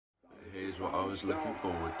what I was looking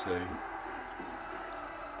forward to.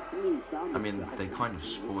 I mean, they kind of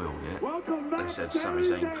spoiled it. They said Sami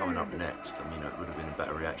Zayn coming up next. I mean, it would have been a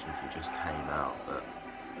better reaction if he just came out, but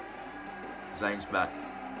Zayn's back.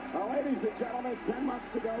 Ladies and gentlemen, 10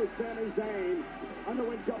 months ago, Sami Zayn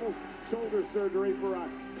underwent double shoulder surgery for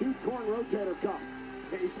 2 torn rotator cuffs.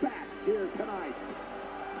 He's back here tonight.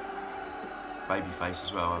 Babyface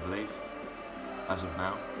as well, I believe, as of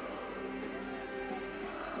now.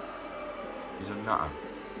 He's a nutter.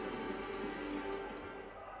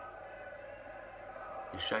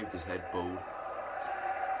 He shaved his head bald.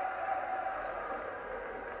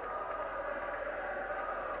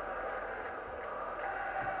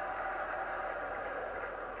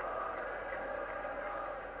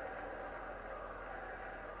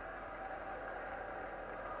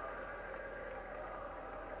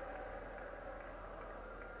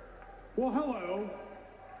 Well, hello.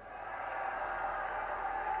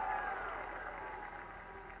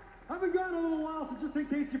 I've been gone a little while, so just in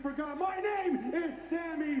case you forgot, my name is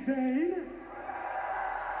Sami Zayn.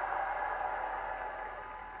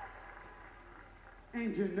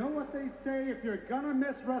 And you know what they say, if you're gonna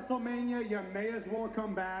miss WrestleMania, you may as well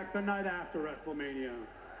come back the night after WrestleMania.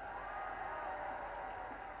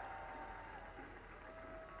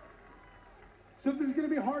 So this is gonna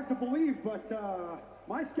be hard to believe, but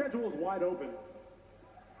my schedule is wide open.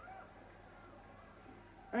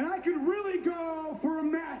 And I could really go for a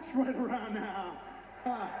match right around now.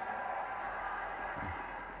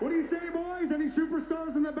 What do you say, boys? Any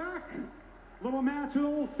superstars in the back? Little match with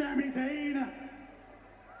old Sami Zayn.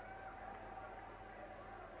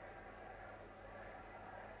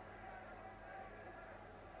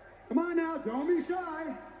 Come on now, don't be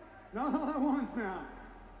shy. Not all at once now.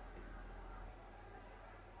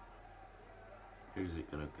 Who's it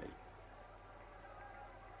gonna be?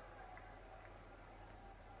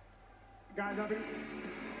 Guys, up here.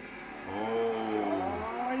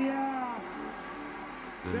 Oh Yeah.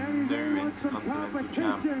 the Sami Zayn new wants some Intercontinental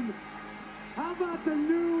Champ. competition. How about the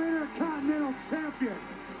new Intercontinental Champion?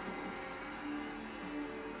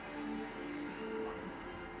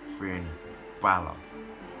 Finn Balor.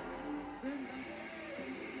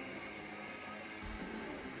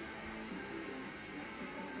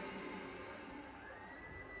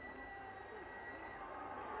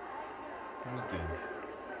 Again.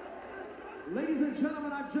 Ladies and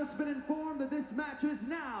gentlemen, I've just been informed that this match is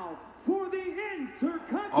now for the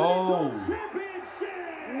Intercontinental Oh. Championship!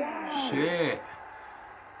 Wow. Shit.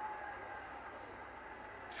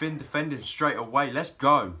 Finn defending straight away. Let's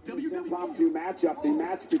go. Impromptu matchup, the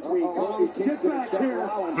match between Kofi Kingston and Seth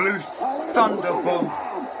Rollins. Blue Thunder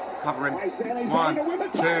Bomb. Covering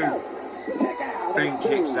 1, 2. Finn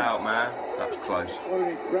kicks out, man. That was close. What an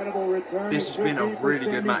incredible return. This has been a really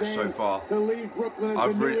good match so far. To leave Brooklyn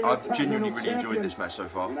I've genuinely really enjoyed this match so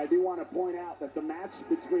far. And I do want to point out that the match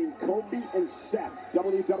between Kofi and Seth,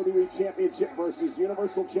 WWE Championship versus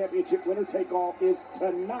Universal Championship winner take all, is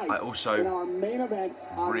tonight. I also in our main event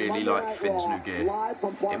on really Monday like Night Finn's Raw, new gear. live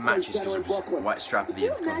from It Barclays matches Center because in of his Brooklyn. white strap of the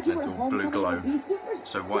Intercontinental blue glow.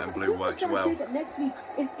 So white and blue works well.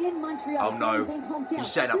 Oh no,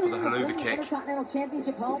 he's setting up for the haluva kick.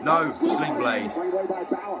 No, sling blade. Sling blade by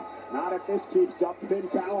Balor. Not if this keeps up. Finn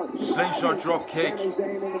Balor. Slingshot drop kick. Sami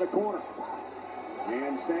Zayn into the corner.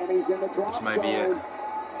 And Sami's in the drop This may be it. zone.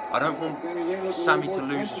 I don't want Sami to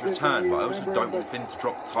lose his return, but I also don't want Finn to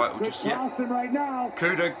drop the title just yet. Right now.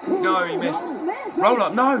 Kuda, no, he missed. Roll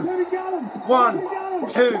up, no. Sami's got him. 1,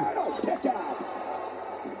 2. Kick out.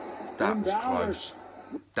 That was close.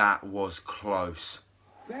 That was close.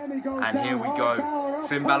 Sami goes And here down, we Balor go. up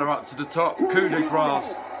Finn top. Balor up to the top. Kuda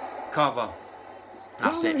grasp. Cover.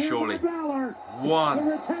 That's it, Balor surely. by Balor.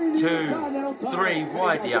 1, 2, 3.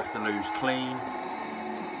 Why do you have to lose clean?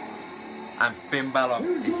 And Finn Balor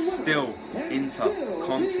is still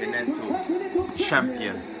Intercontinental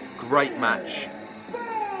Champion. Great match.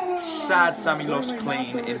 Sad Sami lost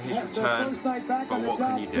clean in his return, but what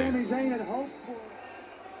can you do?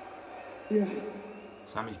 Yeah,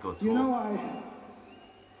 Sami's got to you know,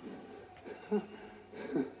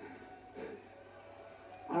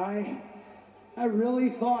 talk. I really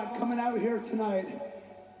thought coming out here tonight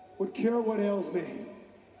would cure what ails me.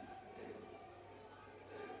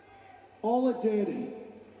 All it did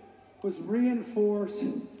was reinforce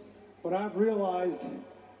what I've realized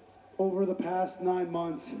over the past 9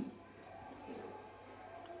 months.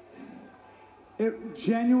 It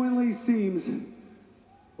genuinely seems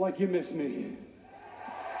like you miss me.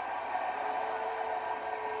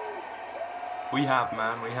 We have,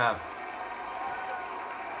 man, we have.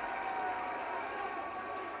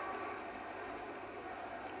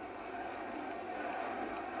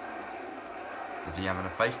 Is he having a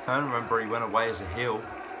face turn? Remember, he went away as a heel.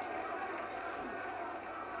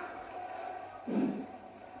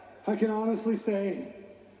 I can honestly say,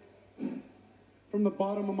 from the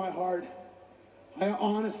bottom of my heart, I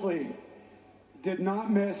honestly did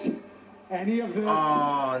not miss any of this.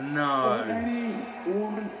 Oh, no. Or any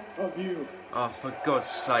one of you. Oh, for God's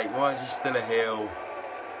sake, why is he still a heel?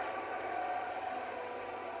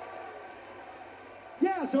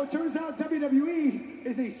 Yeah, so it turns out WWE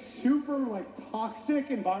is a super, toxic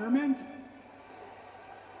environment.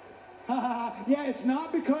 Yeah, it's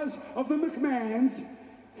not because of the McMahons,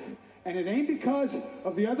 and it ain't because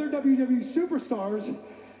of the other WWE superstars.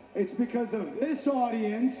 It's because of this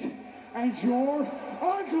audience and your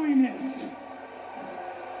ugliness.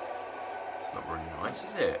 It's not very nice,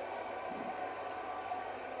 is it?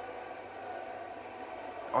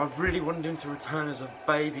 I really wanted him to return as a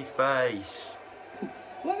babyface.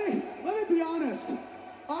 Let me be honest.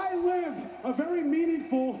 I live a very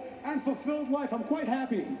meaningful and fulfilled life. I'm quite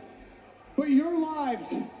happy. But your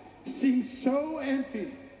lives seem so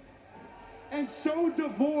empty and so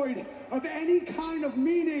devoid of any kind of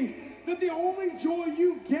meaning that the only joy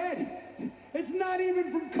you get, it's not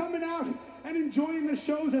even from coming out and enjoying the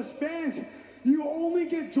shows as fans. You only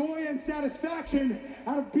get joy and satisfaction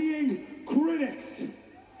out of being critics.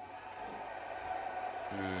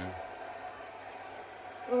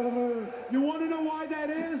 You want to know why that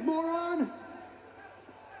is, moron?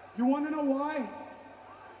 You want to know why?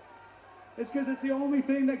 It's because it's the only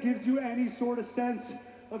thing that gives you any sort of sense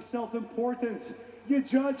of self-importance. You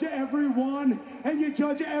judge everyone and you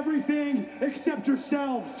judge everything except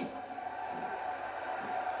yourselves.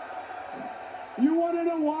 You want to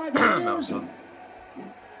know why that is?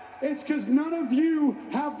 It's because none of you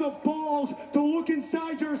have the balls to look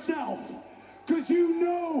inside yourself. Because you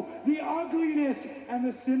know the ugliness and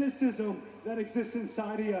the cynicism that exists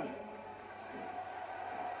inside of you.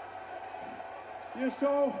 You're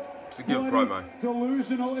so It's a good promo.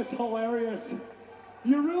 Delusional, it's hilarious.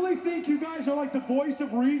 You really think you guys are like the voice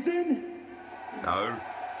of reason? No.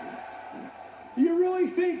 You really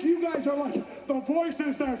think you guys are like the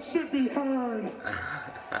voices that should be heard?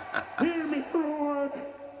 Hear me roar.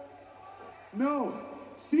 No,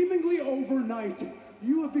 seemingly overnight,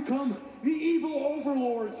 you have become the evil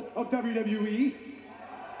overlords of WWE.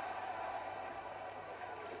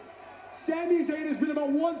 Sami Zayn has been about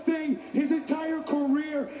one thing his entire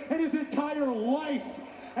career and his entire life,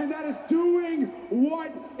 and that is doing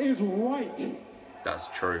what is right. That's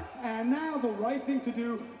true. And now the right thing to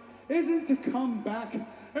do isn't to come back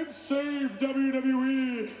and save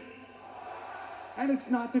WWE. And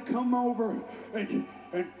it's not to come over and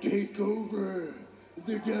take over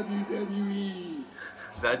the WWE.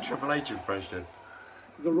 Is that a Triple H impression?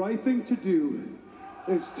 The right thing to do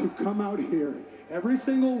is to come out here every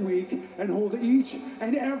single week and hold each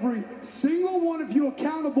and every single one of you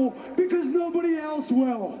accountable, because nobody else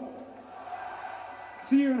will.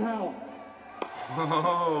 See you in hell.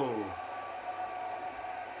 Oh.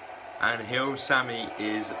 And heel Sami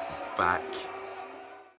is back.